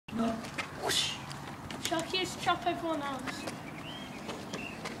Chucky's chop everyone else.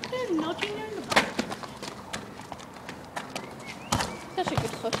 They're nudging in the back. It's actually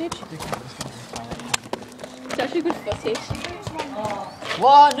good footage. It's actually good footage.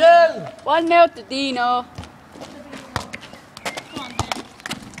 1-0! 1-0 to Dino. Come on, Dan.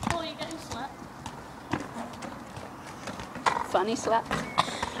 Oh, you're getting slapped. Funny slaps.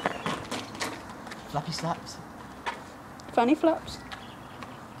 Flappy slaps. Funny flaps.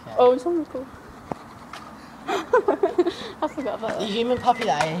 Okay. Oh, it's on record. I forgot about The that. human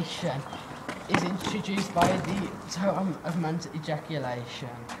population is introduced by the totem of man's ejaculation.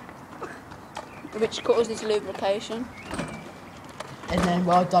 Which causes lubrication. And then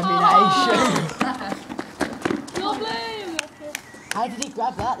world domination. Lovely! How did he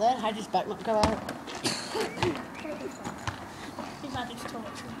grab that then? How did his back not go out? He's had his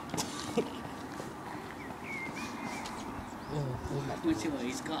torture. Let's see what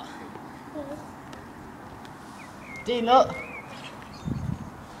he's got. Dean, look!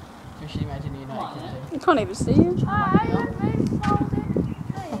 Just imagine you know You can't even see you. Alright, let me hold it.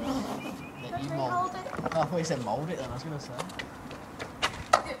 that you Let me mould. hold it. Oh, I thought you said mould it then, I was going to say.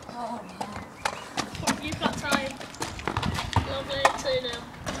 You've got time. Lovely, 2-0.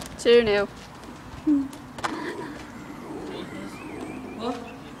 2-0. What?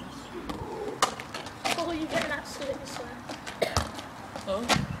 Oh, you're getting absolutely slapped. Oh.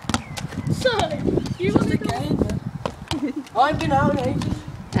 So, you want to go? I've been out ages.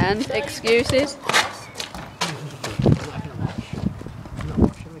 And excuses. I'm not going to watch. I'm not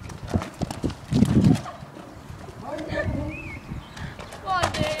watching, we can tell. Go on, Dan.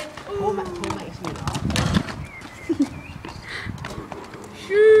 Paul makes me laugh.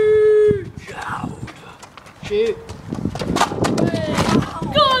 Shoot! Shoot.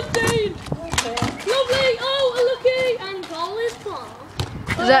 Go on, Dean! Lovely! Oh, a lucky! And goal is Clark.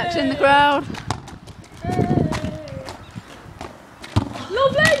 Zach's in the crowd.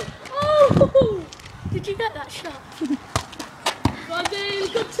 Lovely! Oh! Did you get that shot? Go on, Dean!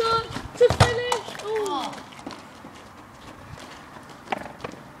 Good touch to finish! Oh!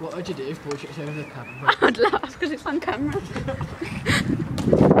 What would you do if Paul shoots over the camera? I'd laugh because it's on camera.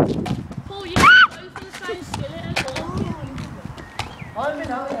 Paul, you both for the same skillet as well. I've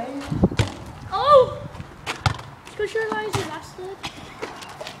been out ages. Oh! It's because you're a lazy bastard.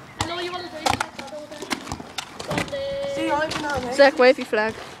 And all you want to do is play paddle then. Go on, Dean. See, I've been out ages. Zach, wave your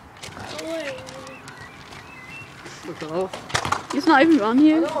flag. Away. Fuck off. It's not even on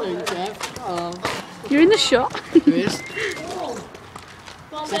you. Oh. You're in the shot. Who is?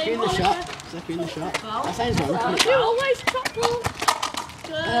 Go on, Second Dean. in the shot. Second in the shot. That sounds wrong. You always chop Paul.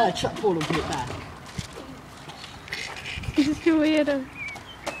 Good. Chuck Paul and put it back. This is too weirdo.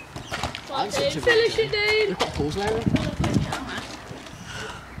 Go on, I'm such Dean. a Finish bad it, Dean. Look what Paul's wearing.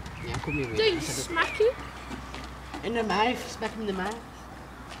 Yeah, call me weird. Dean, smack him. In the mouth. Smack him in the mouth.